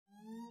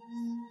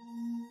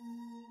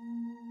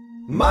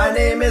My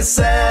name is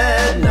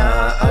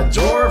Sedna, a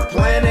dwarf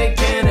planet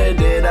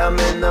candidate. I'm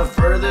in the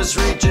furthest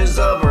reaches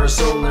of our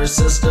solar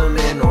system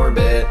in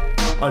orbit.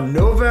 On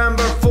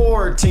November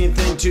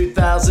 14th in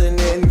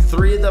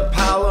 2003, the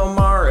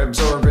Palomar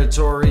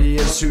Observatory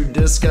is who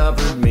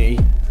discovered me.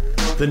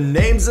 The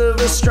names of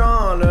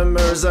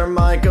astronomers are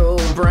Michael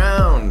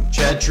Brown,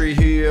 Chad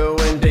Trujillo,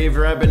 and Dave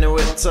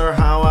Rabinowitz are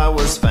how I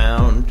was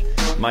found.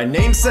 My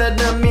name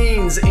Sedna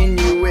means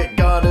Inuit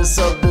goddess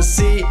of the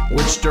sea,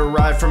 which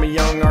derived from a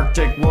young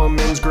Arctic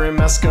woman's grim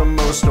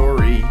Eskimo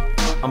story.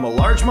 I'm a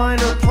large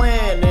minor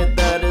planet,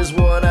 that is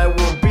what I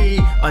will be,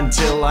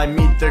 until I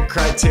meet the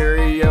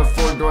criteria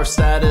for dwarf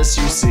status,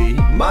 you see.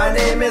 My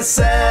name is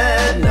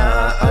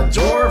Sedna, a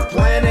dwarf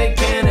planet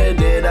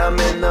candidate. I'm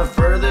in the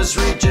furthest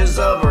reaches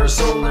of our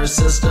solar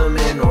system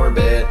in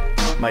orbit.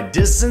 My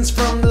distance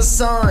from the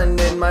sun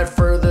in my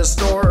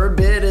furthest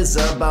orbit is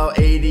about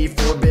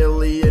 84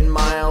 billion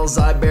miles,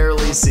 I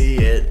barely see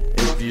it.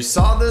 If you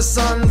saw the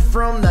sun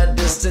from that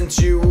distance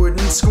you wouldn't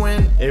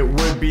squint. It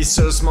would be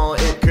so small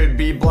it could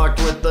be blocked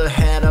with the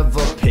head of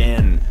a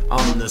pin.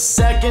 I'm the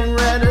second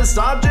reddest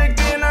object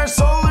in our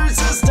solar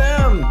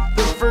system.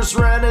 The first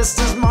reddest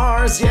is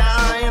Mars, yeah,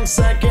 I am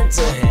second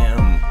to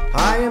him.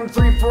 I am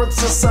 3/4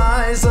 the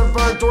size of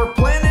our dwarf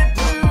planet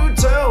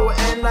Pluto,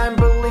 and I'm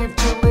believed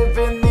to live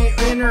in the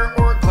inner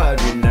Oort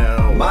cloud, you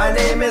know. My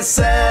name is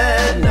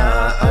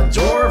Sedna, a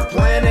dwarf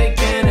planet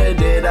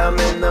candidate. I'm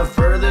in the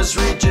furthest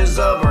reaches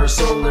of our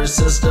solar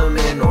system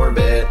in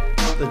orbit.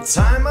 The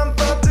time I'm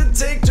about to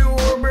take to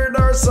orbit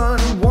our sun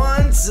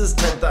once is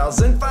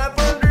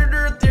 10,500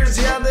 Earth years,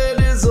 yeah,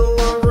 that is a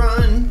long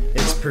run.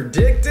 It's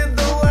predicted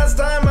the last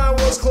time I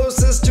was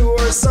closest to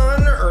our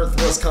sun, Earth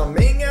was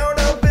coming out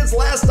of its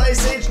last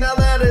ice age, now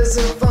that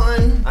isn't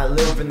fun. I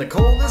live in the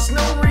coldest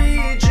known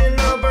region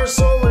of our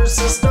solar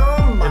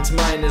system. It's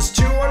minus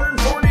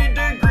 240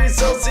 degrees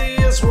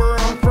Celsius where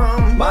I'm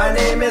from. My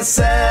name is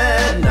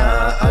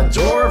Sedna, a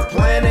dwarf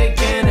planet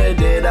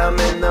candidate. I'm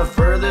in the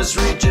furthest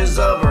reaches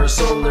of our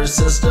solar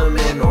system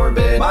in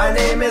orbit. My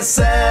name is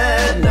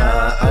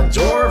Sedna, a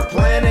dwarf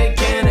planet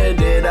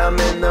candidate. I'm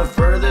in the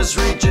furthest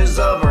reaches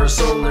of our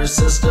solar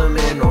system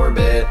in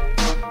orbit.